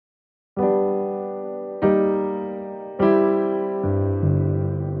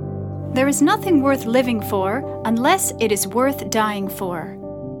there is nothing worth living for unless it is worth dying for.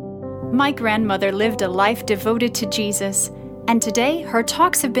 My grandmother lived a life devoted to Jesus, and today her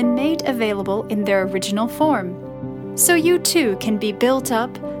talks have been made available in their original form. So you too can be built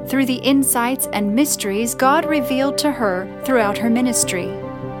up through the insights and mysteries God revealed to her throughout her ministry.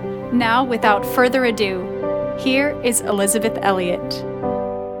 Now, without further ado, here is Elizabeth Elliot.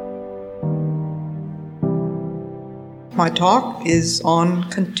 My talk is on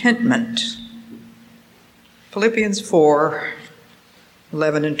contentment. Philippians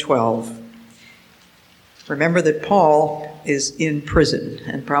 4:11 and 12. Remember that Paul is in prison,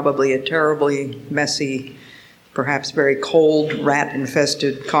 and probably a terribly messy, perhaps very cold,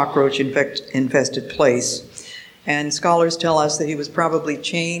 rat-infested, cockroach-infested place. And scholars tell us that he was probably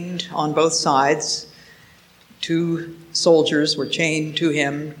chained on both sides. 2 soldiers were chained to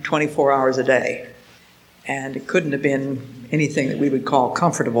him 24 hours a day. And it couldn't have been anything that we would call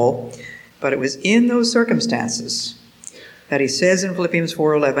comfortable. But it was in those circumstances that he says in Philippians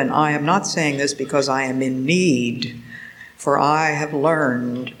 4:11, I am not saying this because I am in need, for I have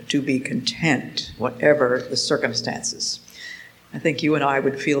learned to be content, whatever the circumstances. I think you and I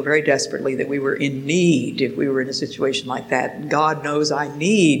would feel very desperately that we were in need if we were in a situation like that. God knows I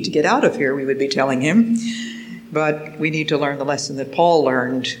need to get out of here, we would be telling him. But we need to learn the lesson that Paul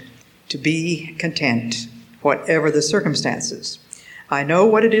learned, to be content, whatever the circumstances. I know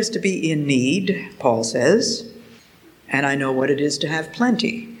what it is to be in need, Paul says, and I know what it is to have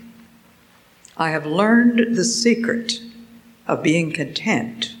plenty. I have learned the secret of being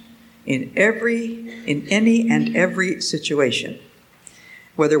content in any and every situation,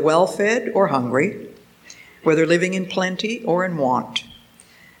 whether well-fed or hungry, whether living in plenty or in want.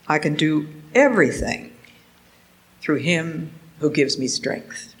 I can do everything through him who gives me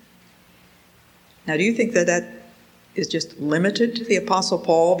strength. Now, do you think that is just limited to the Apostle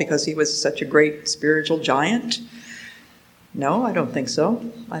Paul because he was such a great spiritual giant? No, I don't think so.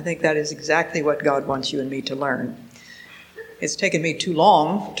 I think that is exactly what God wants you and me to learn. It's taken me too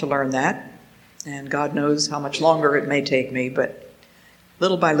long to learn that, and God knows how much longer it may take me, but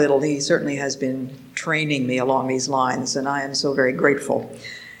little by little, he certainly has been training me along these lines, and I am so very grateful.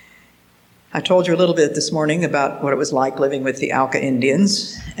 I told you a little bit this morning about what it was like living with the Auca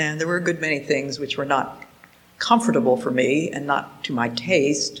Indians, and there were a good many things which were not comfortable for me and not to my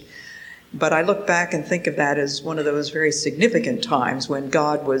taste, but I look back and think of that as one of those very significant times when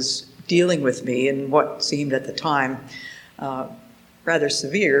God was dealing with me in what seemed at the time rather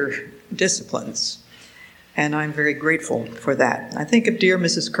severe disciplines, and I'm very grateful for that. I think of dear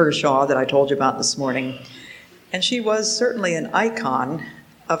Mrs. Kershaw that I told you about this morning, and she was certainly an icon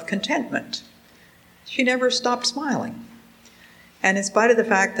of contentment. She never stopped smiling. And in spite of the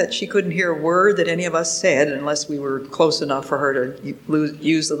fact that she couldn't hear a word that any of us said unless we were close enough for her to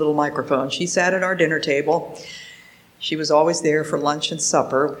use the little microphone, she sat at our dinner table. She was always there for lunch and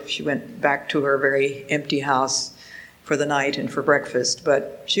supper. She went back to her very empty house for the night and for breakfast,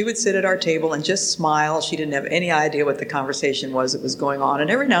 but she would sit at our table and just smile. She didn't have any idea what the conversation was that was going on,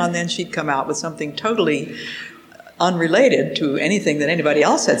 and every now and then she'd come out with something totally unrelated to anything that anybody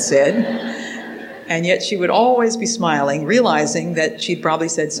else had said, and yet she would always be smiling, realizing that she'd probably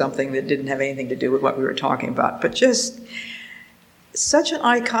said something that didn't have anything to do with what we were talking about, but just such an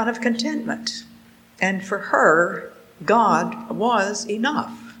icon of contentment. And for her, God was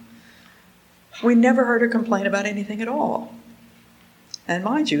enough. We never heard her complain about anything at all. And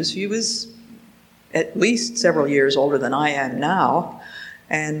mind you, she was at least several years older than I am now,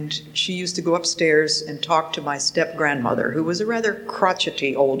 and she used to go upstairs and talk to my step-grandmother, who was a rather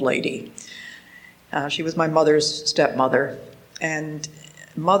crotchety old lady. She was my mother's stepmother, and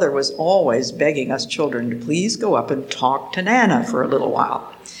Mother was always begging us children to please go up and talk to Nana for a little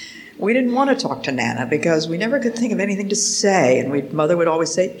while. We didn't want to talk to Nana because we never could think of anything to say, and Mother would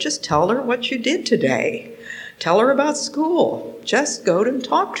always say, just tell her what you did today. Tell her about school. Just go and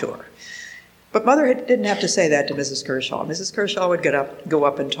talk to her. But Mother didn't have to say that to Mrs. Kershaw. Mrs. Kershaw would go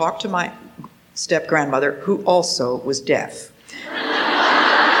up and talk to my step-grandmother, who also was deaf.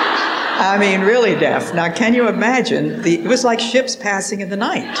 I mean, really deaf. Now, can you imagine? It was like ships passing in the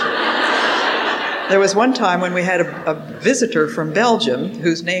night. There was one time when we had a visitor from Belgium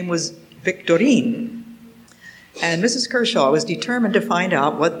whose name was Victorine. And Mrs. Kershaw was determined to find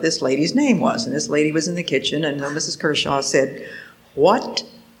out what this lady's name was. And this lady was in the kitchen, and Mrs. Kershaw said, "What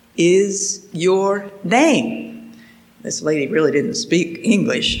is your name?" This lady really didn't speak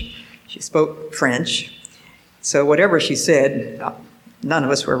English. She spoke French. So whatever she said, none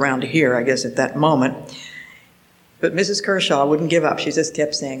of us were around to hear, I guess, at that moment. But Mrs. Kershaw wouldn't give up. She just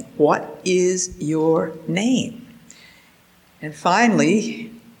kept saying, "What is your name?" And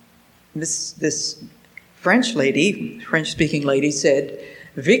finally, this French-speaking lady said,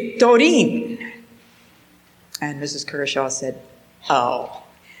 Victorine. And Mrs. Kershaw said, oh,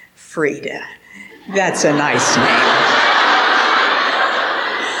 Frida. That's a nice name.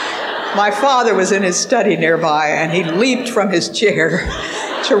 My father was in his study nearby, and he leaped from his chair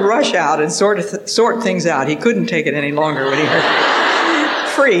to rush out and sort things out. He couldn't take it any longer when he heard,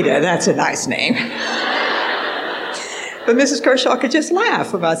 Frida, that's a nice name. But Mrs. Kershaw could just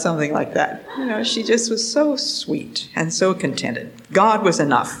laugh about something like that. She just was so sweet and so contented. God was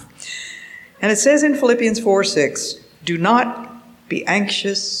enough. And it says in Philippians 4:6, do not be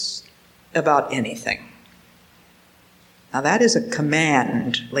anxious about anything. Now that is a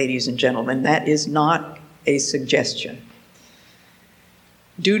command, ladies and gentlemen. That is not a suggestion.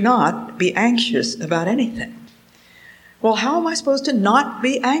 Do not be anxious about anything. Well, how am I supposed to not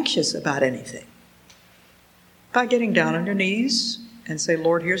be anxious about anything? By getting down on your knees and say,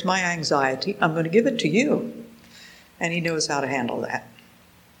 Lord, here's my anxiety. I'm going to give it to you. And he knows how to handle that.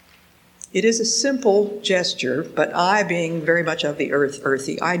 It is a simple gesture, but I, being very much of the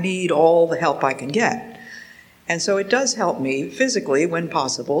earthy, I need all the help I can get. And so it does help me physically, when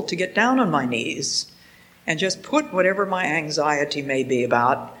possible, to get down on my knees and just put whatever my anxiety may be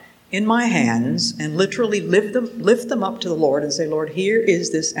about in my hands and literally lift them up to the Lord and say, Lord, here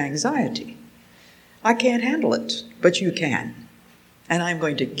is this anxiety. I can't handle it, but you can. And I'm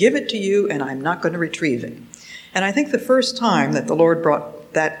going to give it to you, and I'm not going to retrieve it. And I think the first time that the Lord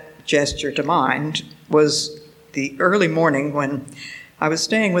brought that gesture to mind was the early morning when I was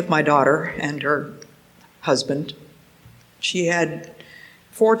staying with my daughter and her husband. She had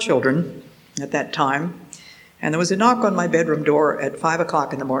 4 children at that time, and there was a knock on my bedroom door at 5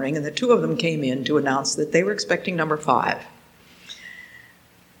 o'clock in the morning, and the 2 of them came in to announce that they were expecting number 5.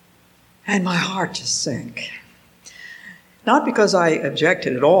 And my heart just sank. Not because I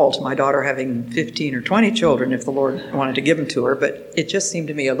objected at all to my daughter having 15 or 20 children if the Lord wanted to give them to her, but it just seemed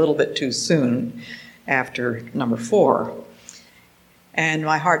to me a little bit too soon after number 4. And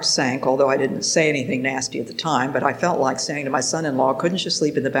my heart sank, although I didn't say anything nasty at the time, but I felt like saying to my son-in-law, couldn't you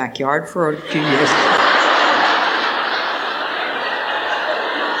sleep in the backyard for a few years?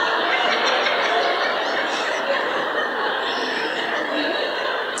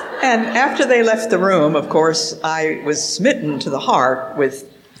 And after they left the room, of course, I was smitten to the heart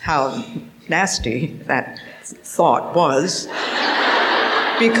with how nasty that thought was,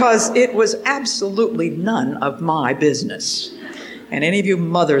 because it was absolutely none of my business. And any of you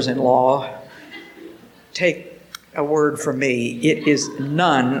mothers-in-law, take a word from me. It is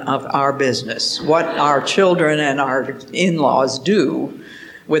none of our business what our children and our in-laws do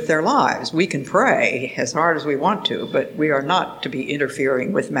with their lives. We can pray as hard as we want to, but we are not to be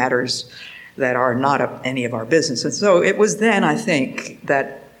interfering with matters that are not of any of our business. And so it was then, I think,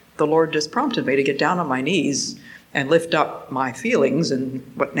 that the Lord just prompted me to get down on my knees and lift up my feelings and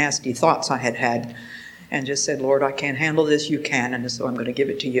what nasty thoughts I had had, and just said, Lord, I can't handle this, you can, and so I'm going to give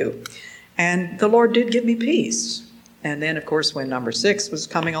it to you. And the Lord did give me peace. And then, of course, when number 6 was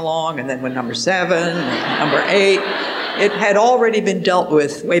coming along, and then when number 7, and number 8, it had already been dealt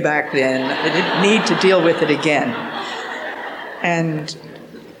with way back then. I didn't need to deal with it again. And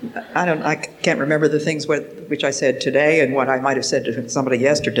I can't remember the things which I said today and what I might have said to somebody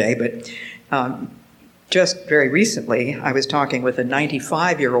yesterday, but just very recently, I was talking with a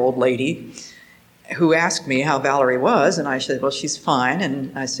 95-year-old lady who asked me how Valerie was, and I said, well, she's fine.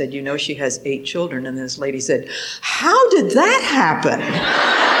 And I said, you know, she has 8 children. And this lady said, how did that happen?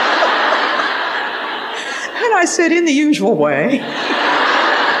 And I said, in the usual way.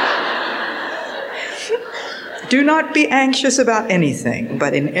 Do not be anxious about anything,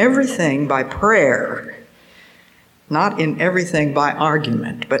 but in everything by prayer. Not in everything by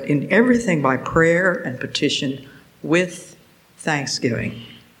argument, but in everything by prayer and petition with thanksgiving.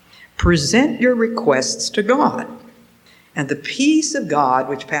 Present your requests to God, and the peace of God,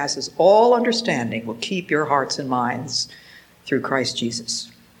 which passes all understanding, will keep your hearts and minds through Christ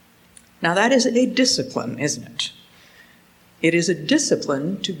Jesus. Now that is a discipline, isn't it? It is a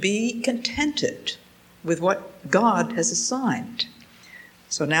discipline to be contented with what God has assigned.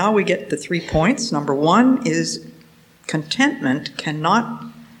 So now we get the 3 points. Number 1 is contentment cannot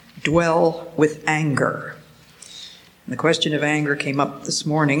dwell with anger. The question of anger came up this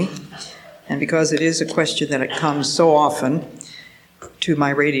morning, and because it is a question that it comes so often to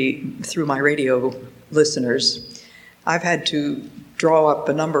through my radio listeners, I've had to draw up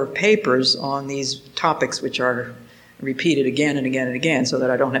a number of papers on these topics which are repeated again and again and again so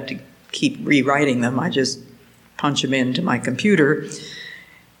that I don't have to keep rewriting them. I just punch them into my computer.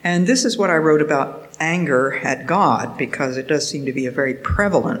 And this is what I wrote about anger at God, because it does seem to be a very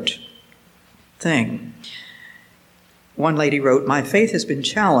prevalent thing. One lady wrote, "My faith has been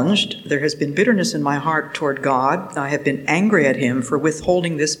challenged. There has been bitterness in my heart toward God. I have been angry at him for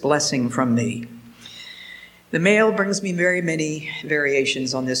withholding this blessing from me." The mail brings me very many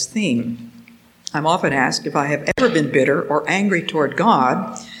variations on this theme. I'm often asked if I have ever been bitter or angry toward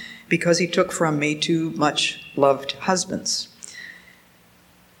God because he took from me two much loved husbands.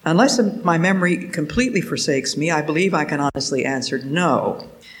 Unless my memory completely forsakes me, I believe I can honestly answer no.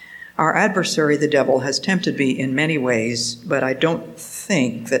 Our adversary, the devil, has tempted me in many ways, but I don't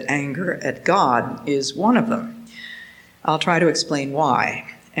think that anger at God is one of them. I'll try to explain why,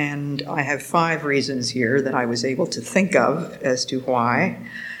 and I have 5 reasons here that I was able to think of as to why.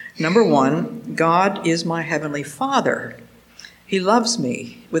 Number 1, God is my heavenly Father. He loves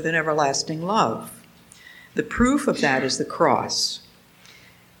me with an everlasting love. The proof of that is the cross.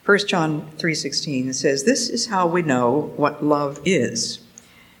 1 John 3:16 says, "This is how we know what love is,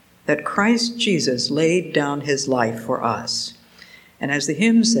 that Christ Jesus laid down his life for us." And as the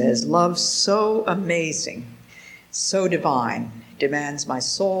hymn says, love so amazing, so divine, demands my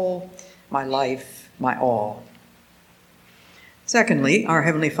soul, my life, my all. Secondly, our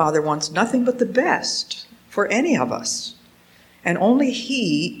Heavenly Father wants nothing but the best for any of us, and only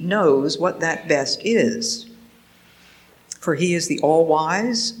he knows what that best is. For he is the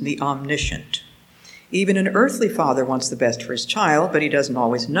all-wise, the omniscient. Even an earthly father wants the best for his child, but he doesn't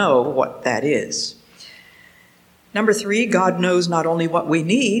always know what that is. Number 3, God knows not only what we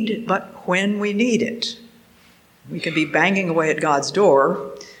need, but when we need it. We can be banging away at God's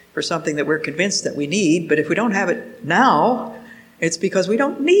door for something that we're convinced that we need, but if we don't have it now, it's because we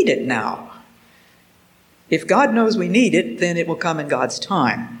don't need it now. If God knows we need it, then it will come in God's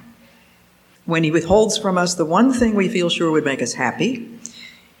time. When he withholds from us the one thing we feel sure would make us happy,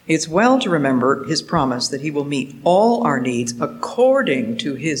 it's well to remember his promise that he will meet all our needs according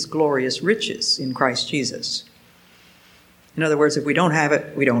to his glorious riches in Christ Jesus. In other words, if we don't have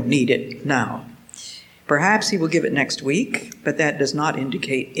it, we don't need it now. Perhaps he will give it next week, but that does not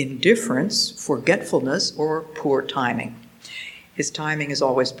indicate indifference, forgetfulness, or poor timing. His timing is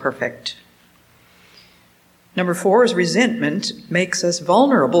always perfect. Number 4 is resentment makes us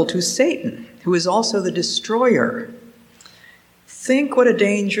vulnerable to Satan, who is also the destroyer. Think what a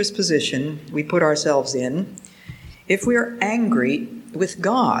dangerous position we put ourselves in if we are angry with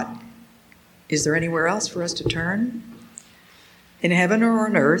God. Is there anywhere else for us to turn? In heaven or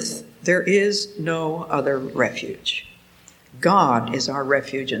on earth, there is no other refuge. God is our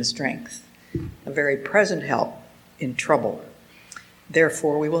refuge and strength, a very present help in trouble.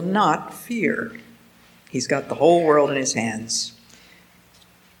 Therefore, we will not fear. He's got the whole world in his hands.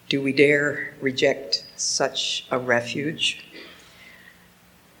 Do we dare reject such a refuge?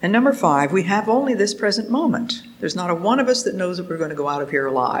 And number 5, we have only this present moment. There's not a one of us that knows that we're going to go out of here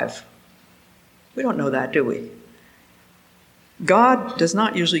alive. We don't know that, do we? God does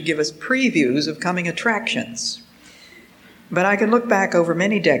not usually give us previews of coming attractions. But I can look back over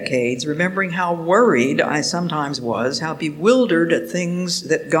many decades, remembering how worried I sometimes was, how bewildered at things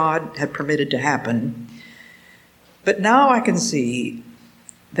that God had permitted to happen. But now I can see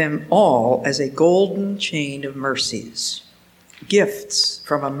them all as a golden chain of mercies, gifts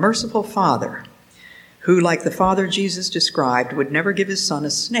from a merciful Father who, like the Father Jesus described, would never give his son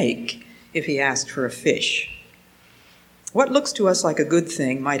a snake if he asked for a fish. What looks to us like a good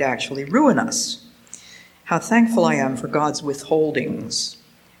thing might actually ruin us. How thankful I am for God's withholdings,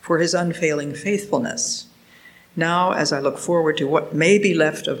 for his unfailing faithfulness. Now, as I look forward to what may be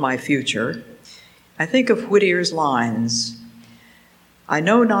left of my future, I think of Whittier's lines, "I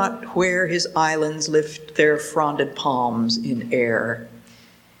know not where his islands lift their fronded palms in air.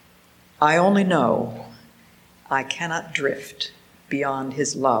 I only know I cannot drift beyond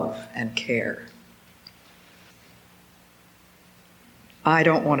his love and care." I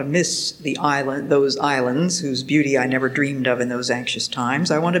don't want to miss those islands whose beauty I never dreamed of in those anxious times.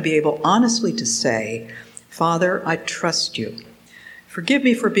 I want to be able honestly to say, "Father, I trust you. Forgive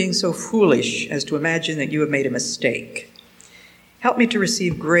me for being so foolish as to imagine that you have made a mistake. Help me to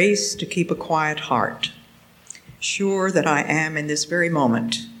receive grace to keep a quiet heart, sure that I am in this very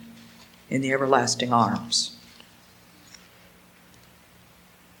moment in the everlasting arms."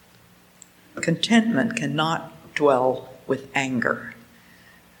 Contentment cannot dwell with anger.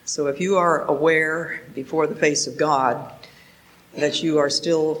 So if you are aware before the face of God that you are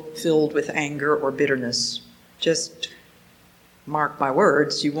still filled with anger or bitterness, just mark my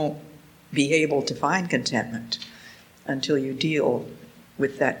words, you won't be able to find contentment until you deal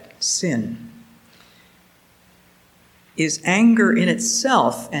with that sin. Is anger in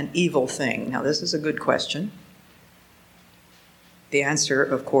itself an evil thing? Now, this is a good question. The answer,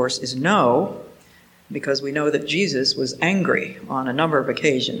 of course, is no, because we know that Jesus was angry on a number of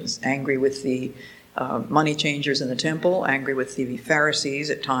occasions, angry with the money changers in the temple, angry with the Pharisees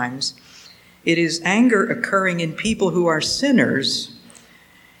at times. It is anger occurring in people who are sinners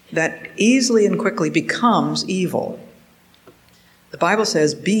that easily and quickly becomes evil. The Bible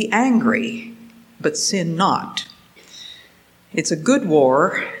says, "Be angry, but sin not." It's a good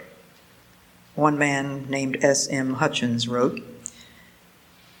war, one man named S.M. Hutchins wrote.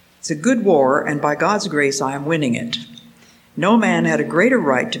 It's a good war, and by God's grace I am winning it. No man had a greater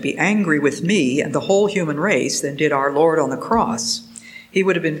right to be angry with me and the whole human race than did our Lord on the cross. He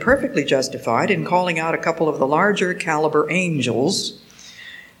would have been perfectly justified in calling out a couple of the larger caliber angels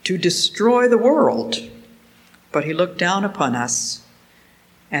to destroy the world. But he looked down upon us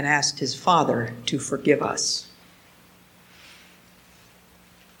and asked his Father to forgive us.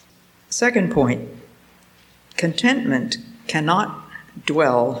 Second point, contentment cannot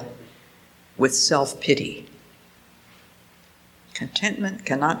dwell with self-pity. Contentment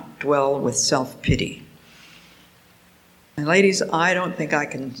cannot dwell with self-pity. And ladies, I don't think I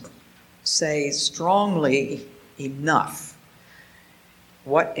can say strongly enough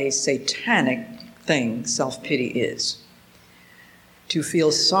what a satanic thing self-pity is. To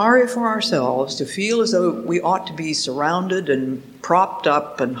feel sorry for ourselves, to feel as though we ought to be surrounded and propped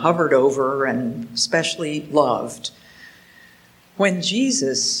up and hovered over and specially loved. When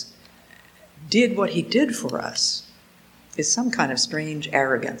Jesus did what he did for us, is some kind of strange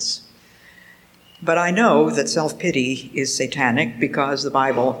arrogance. But I know that self-pity is satanic because the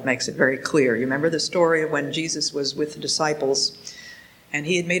Bible makes it very clear. You remember the story of when Jesus was with the disciples, and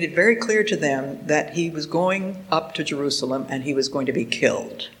he had made it very clear to them that he was going up to Jerusalem and he was going to be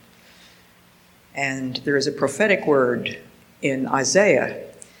killed. And there is a prophetic word in Isaiah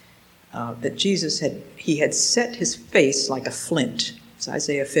that Jesus had set his face like a flint. It's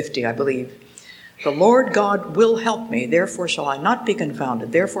Isaiah 50, I believe. "The Lord God will help me, therefore shall I not be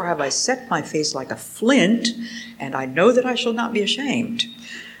confounded. Therefore have I set my face like a flint, and I know that I shall not be ashamed."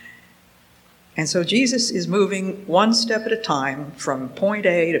 And so Jesus is moving one step at a time from point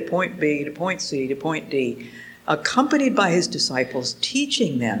A to point B to point C to point D, accompanied by his disciples,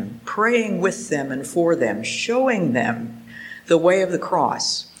 teaching them, praying with them and for them, showing them the way of the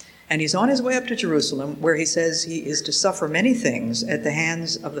cross. And he's on his way up to Jerusalem, where he says he is to suffer many things at the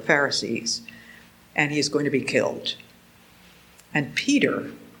hands of the Pharisees, and he is going to be killed. And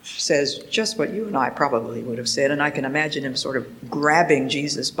Peter says just what you and I probably would have said, and I can imagine him sort of grabbing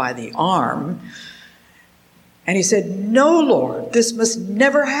Jesus by the arm. And he said, "No, Lord, this must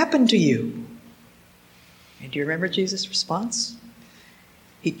never happen to you." And do you remember Jesus' response?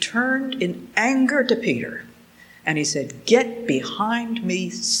 He turned in anger to Peter, and he said, "Get behind me,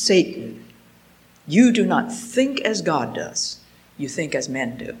 Satan. You do not think as God does. You think as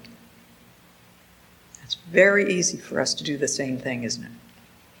men do." It's very easy for us to do the same thing, isn't it?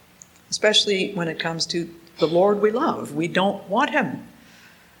 Especially when it comes to the Lord we love. We don't want him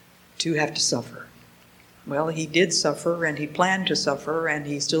to have to suffer. Well, he did suffer, and he planned to suffer, and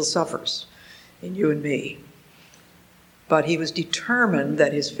he still suffers in you and me. But he was determined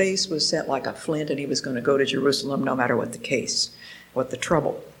that his face was set like a flint, and he was going to go to Jerusalem no matter what the case, what the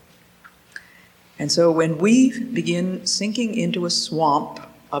trouble. And so when we begin sinking into a swamp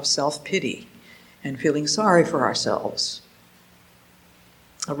of self-pity and feeling sorry for ourselves,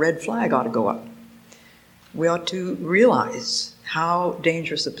 a red flag ought to go up. We ought to realize how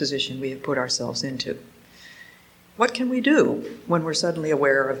dangerous a position we have put ourselves into. What can we do when we're suddenly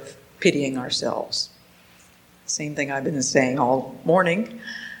aware of pitying ourselves? Same thing I've been saying all morning.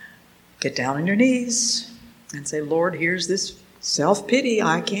 Get down on your knees and say, "Lord, here's this self-pity.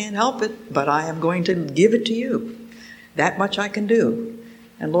 I can't help it, but I am going to give it to you. That much I can do.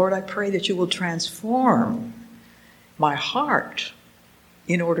 And Lord, I pray that you will transform my heart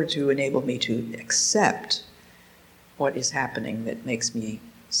in order to enable me to accept what is happening that makes me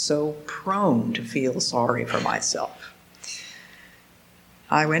so prone to feel sorry for myself."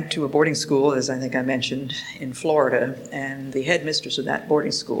 I went to a boarding school, as I think I mentioned, in Florida, and the headmistress of that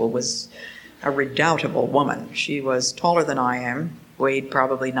boarding school was a redoubtable woman. She was taller than I am, weighed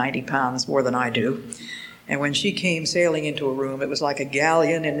probably 90 pounds more than I do, and when she came sailing into a room, it was like a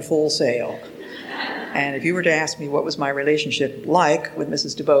galleon in full sail. And if you were to ask me what was my relationship like with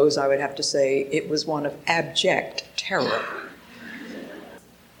Mrs. DuBose, I would have to say it was one of abject terror.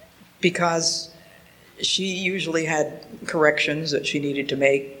 Because she usually had corrections that she needed to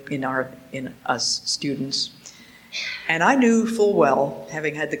make in us students. And I knew full well,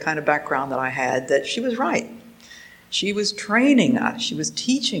 having had the kind of background that I had, that she was right. She was training us, she was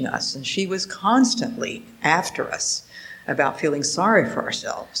teaching us, and she was constantly after us about feeling sorry for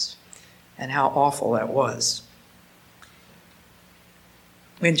ourselves. and how awful that was.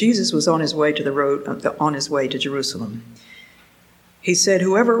 When Jesus was on his way to Jerusalem, he said,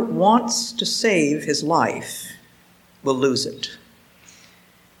 "Whoever wants to save his life will lose it.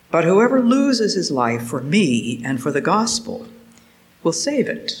 But whoever loses his life for me and for the gospel will save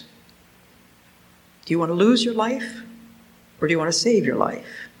it." Do you want to lose your life, or do you want to save your life?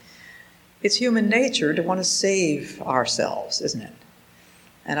 It's human nature to want to save ourselves, isn't it?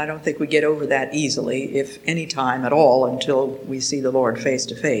 And I don't think we get over that easily, if any time at all, until we see the Lord face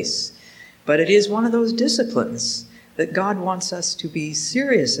to face. But it is one of those disciplines that God wants us to be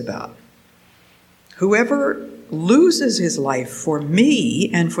serious about. Whoever loses his life for me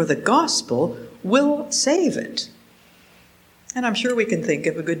and for the gospel will save it. And I'm sure we can think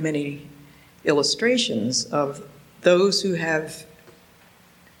of a good many illustrations of those who have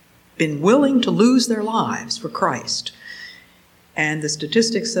been willing to lose their lives for Christ. And the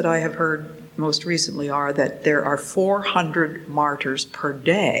statistics that I have heard most recently are that there are 400 martyrs per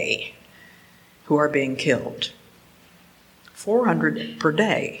day who are being killed. 400 per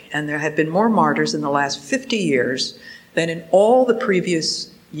day. And there have been more martyrs in the last 50 years than in all the previous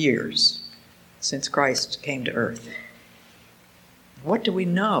years since Christ came to earth. What do we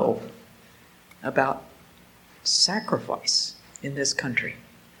know about sacrifice in this country?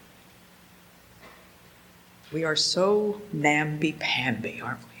 We are so namby-pamby,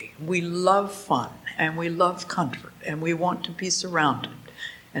 aren't we? We love fun, and we love comfort, and we want to be surrounded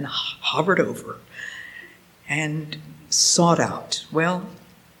and hovered over and sought out. Well,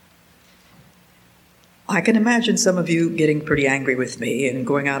 I can imagine some of you getting pretty angry with me and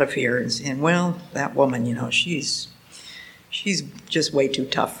going out of here and saying, "Well, that woman, she's just way too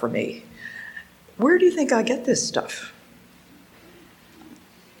tough for me." Where do you think I get this stuff?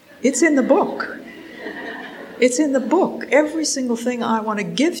 It's in the book. It's in the book. Every single thing I want to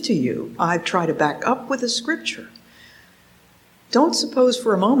give to you, I try to back up with a scripture. Don't suppose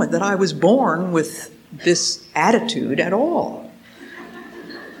for a moment that I was born with this attitude at all.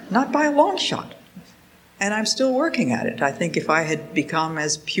 Not by a long shot. And I'm still working at it. I think if I had become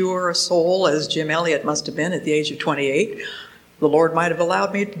as pure a soul as Jim Elliot must have been at the age of 28, the Lord might have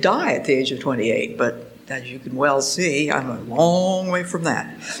allowed me to die at the age of 28. But as you can well see, I'm a long way from that.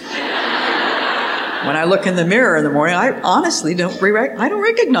 When I look in the mirror in the morning, I honestly don't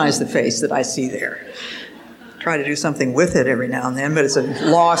recognize the face that I see there. Try to do something with it every now and then, but it's a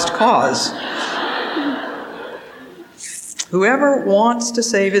lost cause. Whoever wants to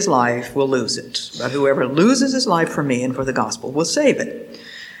save his life will lose it, but whoever loses his life for me and for the gospel will save it.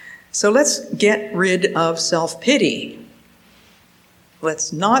 So let's get rid of self-pity.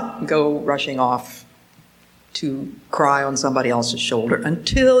 Let's not go rushing off to cry on somebody else's shoulder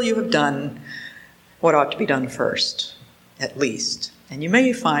until you have done what ought to be done first, at least. And you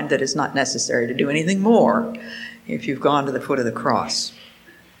may find that it's not necessary to do anything more if you've gone to the foot of the cross.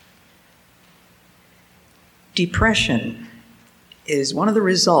 Depression is one of the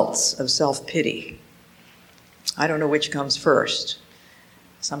results of self-pity. I don't know which comes first.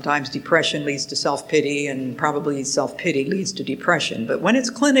 Sometimes depression leads to self-pity, and probably self-pity leads to depression. But when it's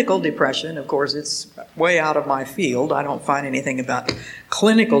clinical depression, of course, it's way out of my field. I don't find anything about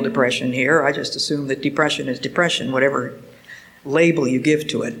clinical depression here. I just assume that depression is depression, whatever label you give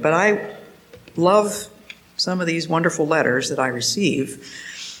to it. But I love some of these wonderful letters that I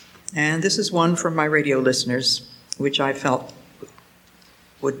receive. And this is one from my radio listeners, which I felt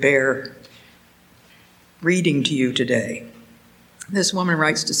would bear reading to you today. This woman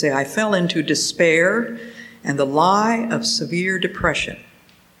writes to say, "I fell into despair and the lie of severe depression.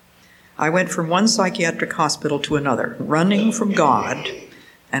 I went from one psychiatric hospital to another, running from God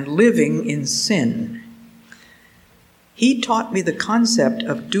and living in sin. He taught me the concept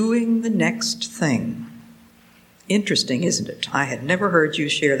of doing the next thing." Interesting, isn't it? I had never heard you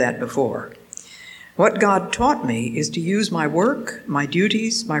share that before. What God taught me is to use my work, my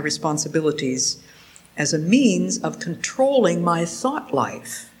duties, my responsibilities as a means of controlling my thought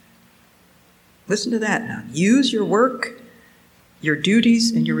life. Listen to that now. Use your work, your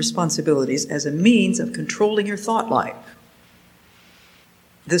duties, and your responsibilities as a means of controlling your thought life.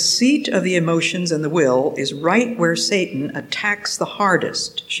 The seat of the emotions and the will is right where Satan attacks the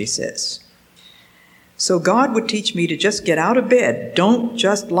hardest, she says. So God would teach me to just get out of bed. Don't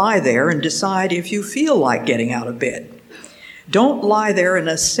just lie there and decide if you feel like getting out of bed. Don't lie there and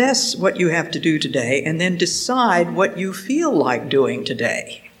assess what you have to do today and then decide what you feel like doing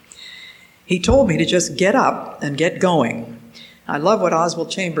today. He told me to just get up and get going. I love what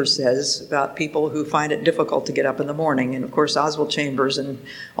Oswald Chambers says about people who find it difficult to get up in the morning. And of course, Oswald Chambers and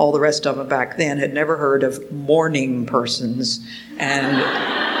all the rest of them back then had never heard of morning persons and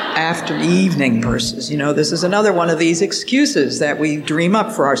after evening verses. This is another one of these excuses that we dream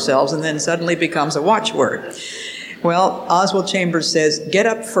up for ourselves and then suddenly becomes a watchword. Well, Oswald Chambers says, get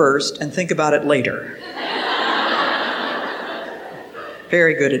up first and think about it later.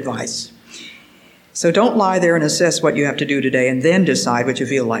 Very good advice. So don't lie there and assess what you have to do today and then decide what you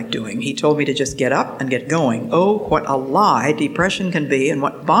feel like doing. He told me to just get up and get going. Oh, what a lie depression can be and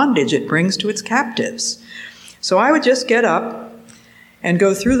what bondage it brings to its captives. So I would just get up and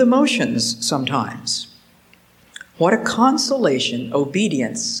go through the motions sometimes. What a consolation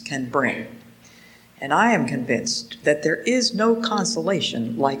obedience can bring. And I am convinced that there is no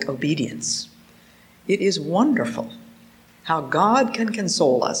consolation like obedience. It is wonderful how God can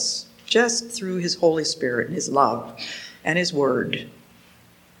console us just through his Holy Spirit and his love and his word,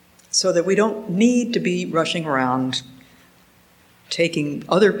 so that we don't need to be rushing around taking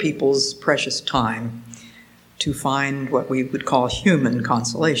other people's precious time to find what we would call human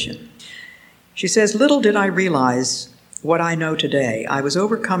consolation. She says, little did I realize what I know today. I was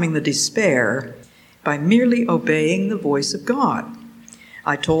overcoming the despair by merely obeying the voice of God.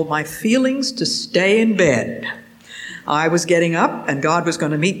 I told my feelings to stay in bed. I was getting up, and God was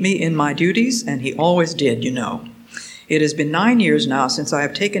going to meet me in my duties, and he always did, It has been 9 years now since I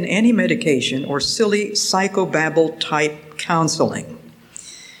have taken any medication or silly psychobabble-type counseling.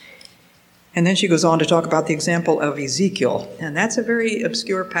 And then she goes on to talk about the example of Ezekiel, and that's a very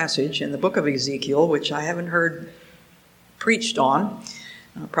obscure passage in the book of Ezekiel, which I haven't heard preached on.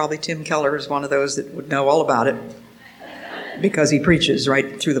 Probably Tim Keller is one of those that would know all about it, because he preaches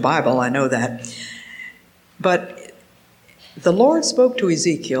right through the Bible, I know that. But the Lord spoke to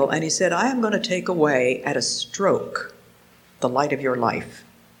Ezekiel, and he said, I am going to take away at a stroke the light of your life.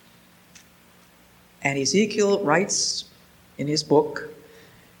 And Ezekiel writes in his book,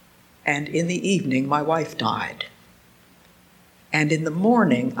 and in the evening my wife died. And in the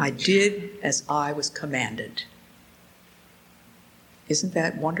morning I did as I was commanded. Isn't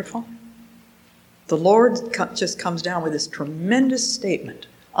that wonderful? The Lord just comes down with this tremendous statement.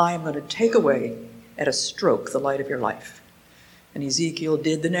 I am going to take away at a stroke the light of your life. And Ezekiel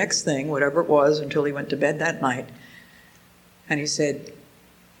did the next thing, whatever it was, until he went to bed that night. And he said,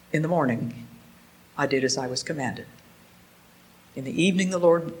 in the morning, I did as I was commanded. In the evening, the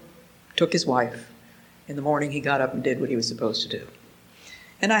Lord took his wife. In the morning, he got up and did what he was supposed to do.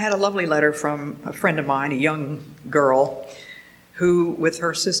 And I had a lovely letter from a friend of mine, a young girl, who, with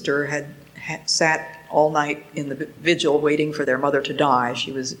her sister, had sat all night in the vigil waiting for their mother to die.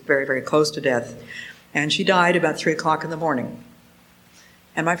 She was very, very close to death. And she died about 3 o'clock in the morning.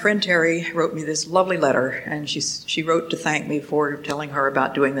 And my friend Terry wrote me this lovely letter, and she wrote to thank me for telling her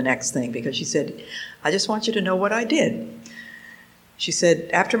about doing the next thing, because she said, I just want you to know what I did. She said,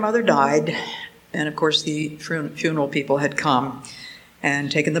 after Mother died, and of course the funeral people had come and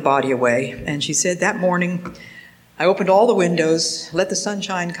taken the body away, and she said, that morning I opened all the windows, let the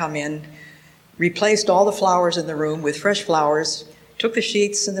sunshine come in, replaced all the flowers in the room with fresh flowers, took the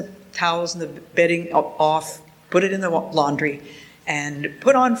sheets and the towels and the bedding off, put it in the laundry, and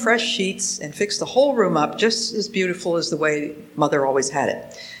put on fresh sheets and fixed the whole room up just as beautiful as the way Mother always had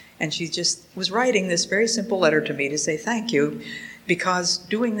it. And she just was writing this very simple letter to me to say thank you, because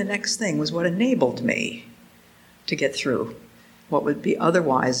doing the next thing was what enabled me to get through what would be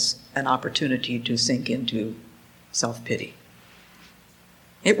otherwise an opportunity to sink into self-pity.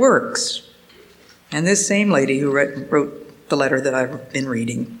 It works. And this same lady who wrote the letter that I've been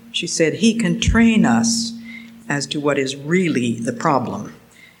reading, she said, he can train us as to what is really the problem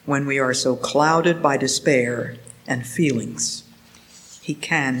when we are so clouded by despair and feelings. He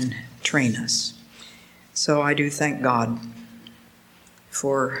can train us. So I do thank God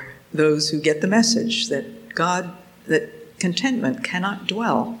for those who get the message that contentment cannot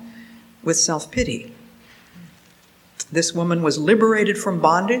dwell with self-pity. This woman was liberated from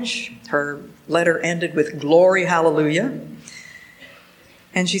bondage. Her letter ended with glory, hallelujah.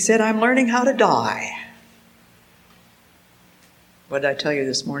 And she said, I'm learning how to die. What did I tell you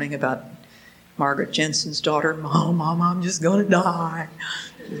this morning about Margaret Jensen's daughter? Mom, I'm just going to die.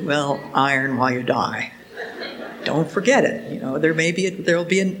 Well, iron while you die. Don't forget it. There'll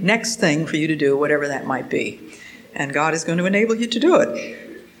be a next thing for you to do, whatever that might be. And God is going to enable you to do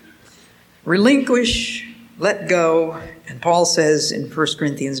it. Relinquish, let go. And Paul says in 1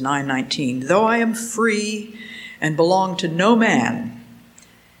 Corinthians 9:19, though I am free and belong to no man,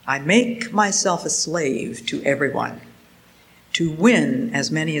 I make myself a slave to everyone, to win as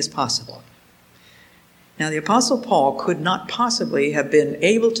many as possible. Now, the Apostle Paul could not possibly have been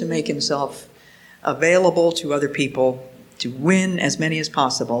able to make himself available to other people, to win as many as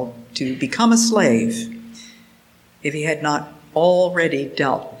possible, to become a slave, if he had not already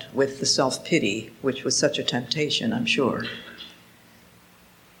dealt with the self-pity, which was such a temptation, I'm sure.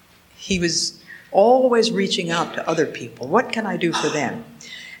 He was always reaching out to other people. What can I do for them?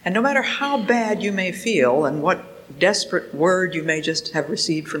 And no matter how bad you may feel and what desperate word you may just have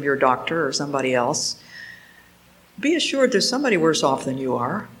received from your doctor or somebody else, be assured there's somebody worse off than you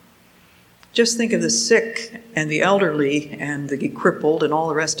are. Just think of the sick and the elderly and the crippled and all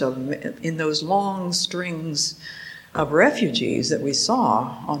the rest of them in those long strings of refugees that we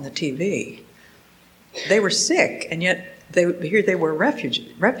saw on the TV. They were sick, and yet here they were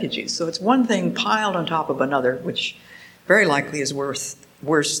refugees. So it's one thing piled on top of another, which very likely is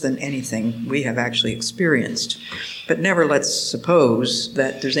worse than anything we have actually experienced. But never let's suppose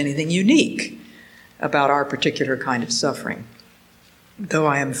that there's anything unique about our particular kind of suffering. Though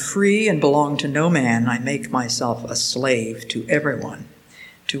I am free and belong to no man, I make myself a slave to everyone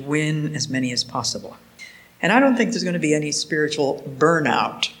to win as many as possible. And I don't think there's going to be any spiritual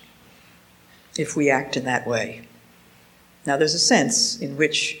burnout if we act in that way. Now, there's a sense in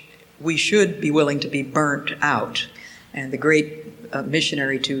which we should be willing to be burnt out. And the great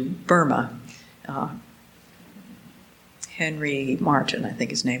missionary to Burma, Henry Martin, I think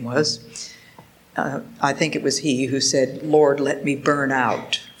his name was, I think it was he who said, "Lord, let me burn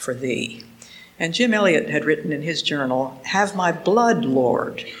out for thee." And Jim Elliot had written in his journal, "Have my blood,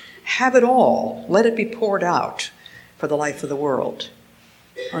 Lord. Have it all. Let it be poured out for the life of the world."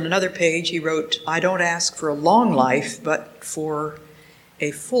 On another page, he wrote, "I don't ask for a long life, but for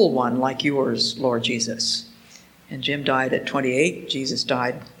a full one like yours, Lord Jesus." And Jim died at 28. Jesus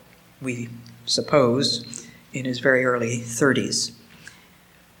died, we suppose, in his very early 30s.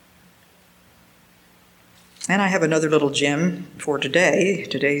 And I have another little gem for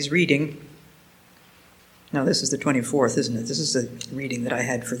today's reading. No, this is the 24th, isn't it? This is the reading that I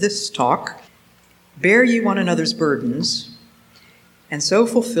had for this talk. "Bear ye one another's burdens, and so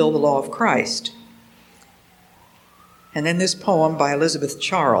fulfill the law of Christ." And then this poem by Elizabeth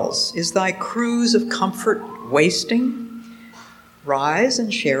Charles. "Is thy cruse of comfort wasting? Rise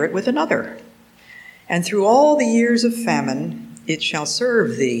and share it with another. And through all the years of famine, it shall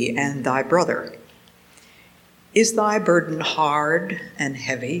serve thee and thy brother. Is thy burden hard and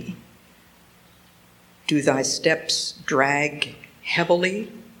heavy? Do thy steps drag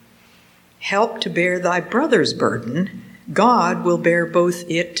heavily? Help to bear thy brother's burden. God will bear both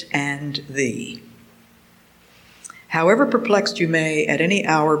it and thee. However perplexed you may at any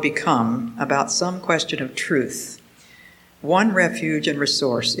hour become about some question of truth, one refuge and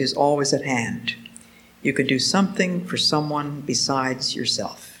resource is always at hand. You can do something for someone besides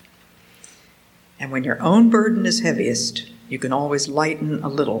yourself. And when your own burden is heaviest, you can always lighten a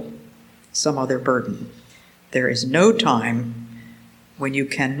little some other burden. There is no time when you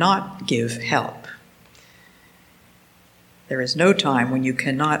cannot give help. There is no time when you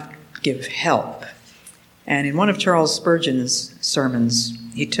cannot give help. And in one of Charles Spurgeon's sermons,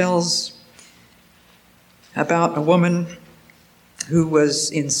 he tells about a woman who was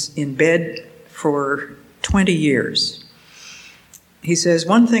in bed for 20 years. He says,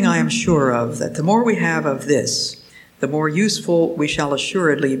 "One thing I am sure of, that the more we have of this, the more useful we shall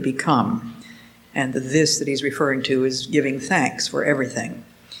assuredly become." And the this that he's referring to is giving thanks for everything.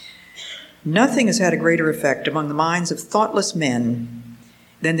 "Nothing has had a greater effect among the minds of thoughtless men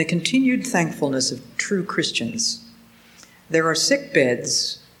than the continued thankfulness of true Christians. There are sick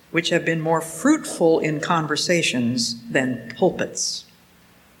beds which have been more fruitful in conversations than pulpits.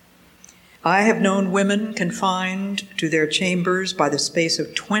 I have known women confined to their chambers by the space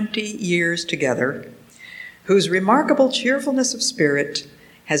of 20 years together, whose remarkable cheerfulness of spirit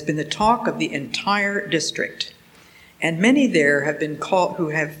has been the talk of the entire district, and many there have been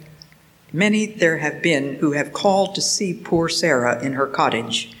who have called to see poor Sarah in her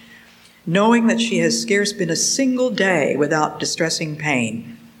cottage, knowing that she has scarce been a single day without distressing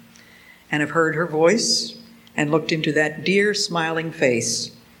pain, and have heard her voice and looked into that dear smiling face,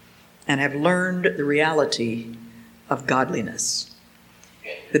 and have learned the reality of godliness.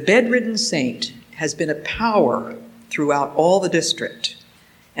 The bedridden saint has been a power throughout all the district,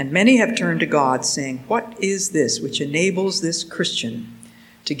 and many have turned to God, saying, 'What is this which enables this Christian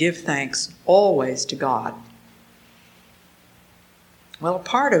to give thanks always to God?'" Well,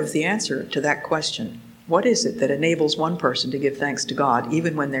 part of the answer to that question, what is it that enables one person to give thanks to God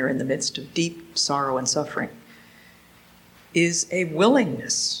even when they're in the midst of deep sorrow and suffering, is a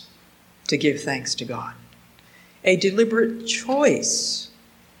willingness to give thanks to God, a deliberate choice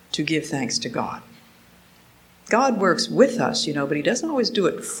to give thanks to God. God works with us, but he doesn't always do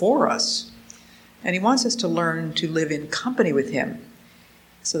it for us. And he wants us to learn to live in company with him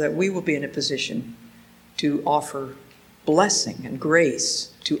so that we will be in a position to offer blessing and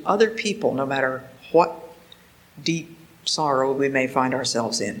grace to other people, no matter what deep sorrow we may find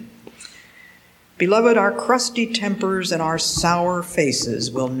ourselves in. Beloved, our crusty tempers and our sour faces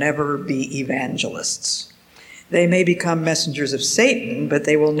will never be evangelists. They may become messengers of Satan, but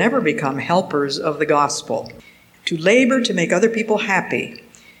they will never become helpers of the gospel. To labor to make other people happy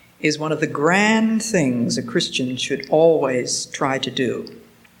is one of the grand things a Christian should always try to do.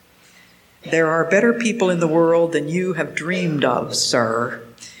 There are better people in the world than you have dreamed of, sir,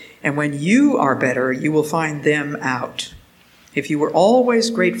 and when you are better, you will find them out. If you were always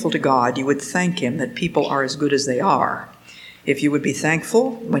grateful to God, you would thank him that people are as good as they are. If you would be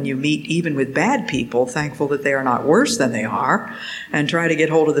thankful when you meet even with bad people, thankful that they are not worse than they are, and try to get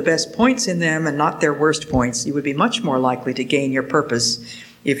hold of the best points in them and not their worst points, you would be much more likely to gain your purpose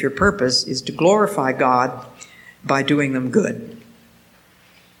if your purpose is to glorify God by doing them good.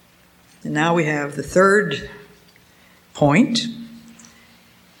 And now we have the third point,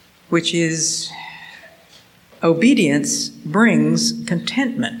 which is obedience brings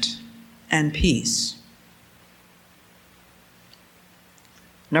contentment and peace.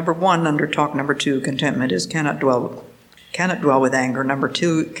 Number one, under talk number two, contentment is cannot dwell with anger. Number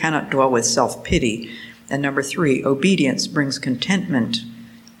two, cannot dwell with self-pity. And number three, obedience brings contentment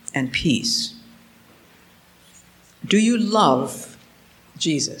and peace. Do you love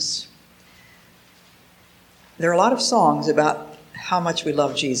Jesus? There are a lot of songs about how much we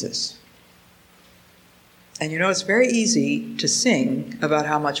love Jesus. And you know, it's very easy to sing about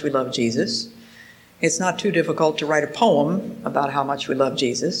how much we love Jesus. It's not too difficult to write a poem about how much we love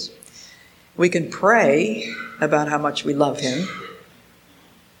Jesus. We can pray about how much we love him.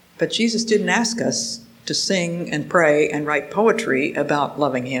 But Jesus didn't ask us to sing and pray and write poetry about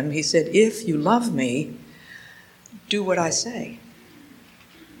loving him. He said, if you love me, do what I say.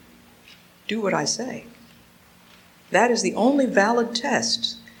 Do what I say. That is the only valid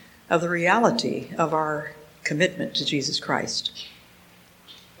test of the reality of our commitment to Jesus Christ.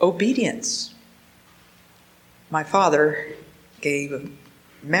 Obedience. My father gave a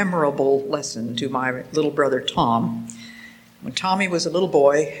memorable lesson to my little brother Tom. When Tommy was a little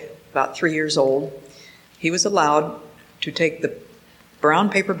boy, about 3 years old, he was allowed to take the brown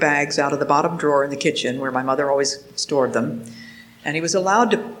paper bags out of the bottom drawer in the kitchen where my mother always stored them, and he was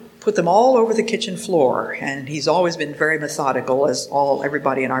allowed to put them all over the kitchen floor. And he's always been very methodical, as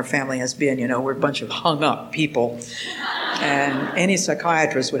everybody in our family has been. You know, we're a bunch of hung-up people. And any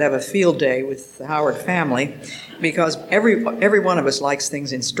psychiatrist would have a field day with the Howard family, because every one of us likes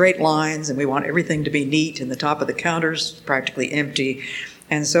things in straight lines, and we want everything to be neat, and the top of the counters practically empty.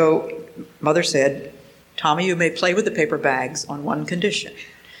 And so Mother said, Tommy, you may play with the paper bags on one condition.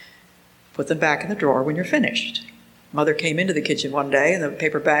 Put them back in the drawer when you're finished. Mother came into the kitchen one day, and the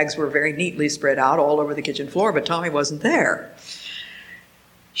paper bags were very neatly spread out all over the kitchen floor, but Tommy wasn't there.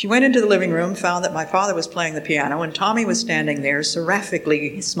 She went into the living room, found that my father was playing the piano, and Tommy was standing there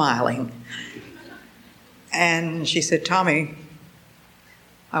seraphically smiling. And she said, Tommy,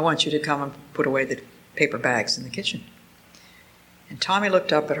 I want you to come and put away the paper bags in the kitchen. And Tommy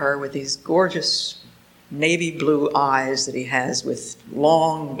looked up at her with these gorgeous navy blue eyes that he has with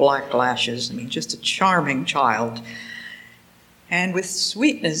long black lashes. I mean, just a charming child. And with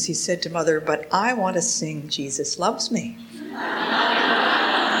sweetness, he said to Mother, but I want to sing Jesus Loves Me.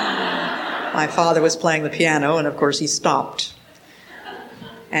 My father was playing the piano, and of course he stopped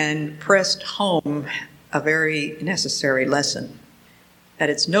and pressed home a very necessary lesson, that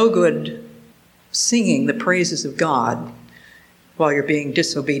it's no good singing the praises of God while you're being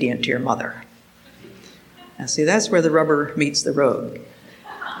disobedient to your mother. Now see, that's where the rubber meets the road.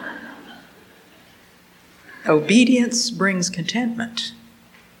 Obedience brings contentment.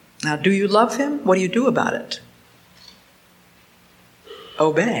 Now, do you love him? What do you do about it?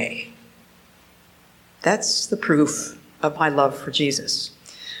 Obey. That's the proof of my love for Jesus.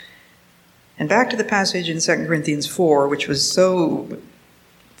 And back to the passage in 2 Corinthians 4, which was so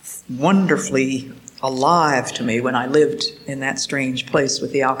wonderfully alive to me when I lived in that strange place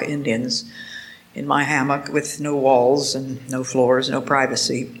with the Auca Indians, in my hammock with no walls and no floors, no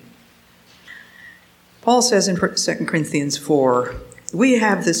privacy. Paul says in 2 Corinthians 4, we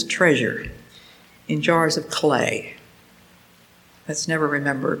have this treasure in jars of clay. Let's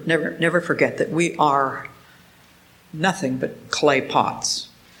never forget that we are nothing but clay pots.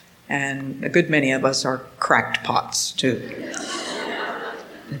 And a good many of us are cracked pots, too.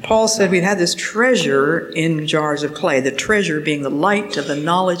 And Paul said we had this treasure in jars of clay, the treasure being the light of the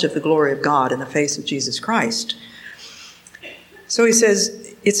knowledge of the glory of God in the face of Jesus Christ. So he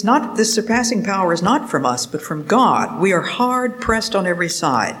says, it's not, this surpassing power is not from us, but from God. We are hard pressed on every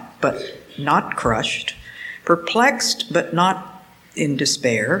side, but not crushed, perplexed but not in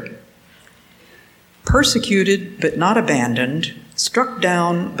despair, persecuted but not abandoned, struck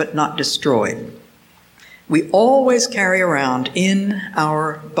down but not destroyed. We always carry around in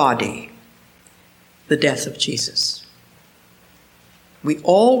our body the death of Jesus. We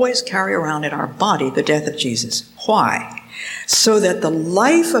always carry around in our body the death of Jesus. Why? So that the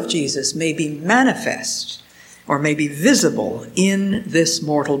life of Jesus may be manifest or may be visible in this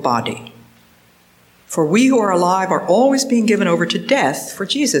mortal body. For we who are alive are always being given over to death for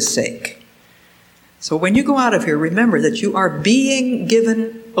Jesus' sake. So when you go out of here, remember that you are being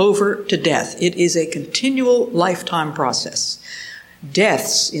given over to death. It is a continual lifetime process.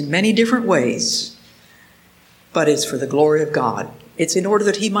 Deaths in many different ways, but it's for the glory of God. It's in order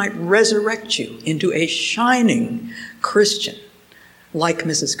that he might resurrect you into a shining Christian, like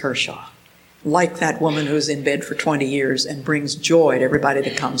Mrs. Kershaw, like that woman who's in bed for 20 years and brings joy to everybody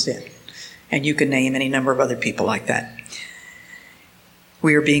that comes in. And you can name any number of other people like that.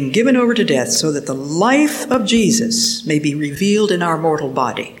 We are being given over to death so that the life of Jesus may be revealed in our mortal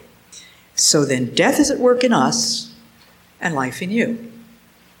body. So then death is at work in us and life in you.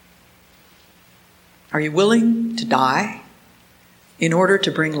 Are you willing to die in order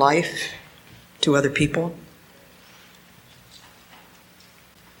to bring life to other people?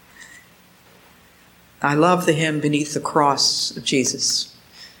 I love the hymn Beneath the Cross of Jesus.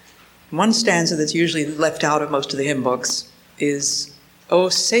 One stanza that's usually left out of most of the hymn books is, "O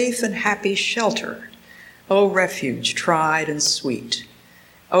safe and happy shelter, O refuge tried and sweet,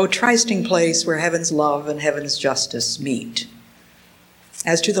 O trysting place where heaven's love and heaven's justice meet."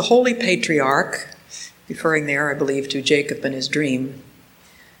 As to the holy patriarch, referring there, I believe, to Jacob and his dream,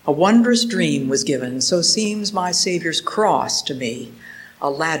 "A wondrous dream was given, so seems my Savior's cross to me, a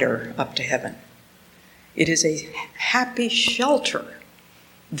ladder up to heaven." It is a happy shelter.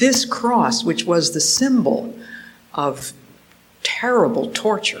 This cross, which was the symbol of terrible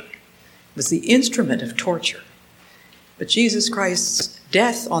torture, was the instrument of torture. But Jesus Christ's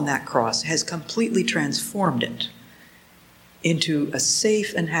death on that cross has completely transformed it into a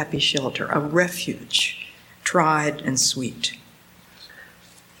safe and happy shelter, a refuge, tried and sweet.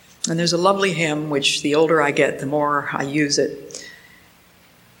 And there's a lovely hymn, which the older I get, the more I use it.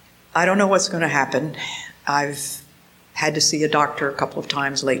 I don't know what's going to happen. I've had to see a doctor a couple of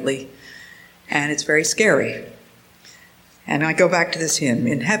times lately, and it's very scary. And I go back to this hymn,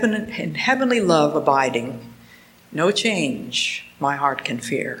 in heavenly love abiding, no change my heart can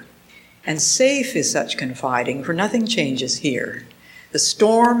fear. And safe is such confiding, for nothing changes here. The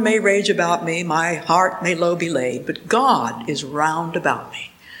storm may rage about me, my heart may low be laid, but God is round about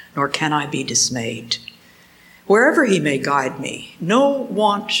me, nor can I be dismayed. Wherever he may guide me, no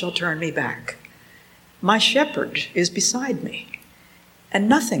want shall turn me back. My shepherd is beside me, and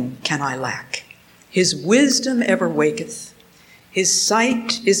nothing can I lack. His wisdom ever waketh, his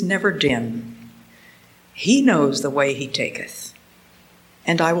sight is never dim. He knows the way he taketh,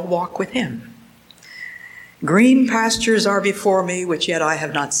 and I will walk with him. Green pastures are before me, which yet I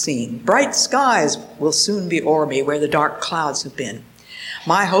have not seen. Bright skies will soon be o'er me, where the dark clouds have been.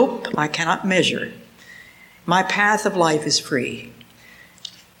 My hope I cannot measure. My path of life is free.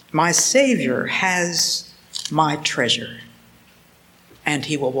 My Savior has my treasure, and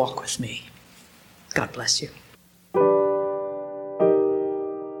he will walk with me. God bless you.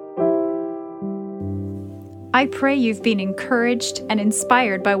 I pray you've been encouraged and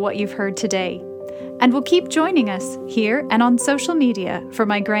inspired by what you've heard today, and will keep joining us here and on social media for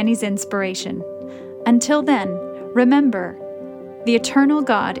My Granny's inspiration. Until then, remember, the eternal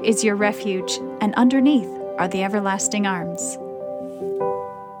God is your refuge, and underneath are the everlasting arms.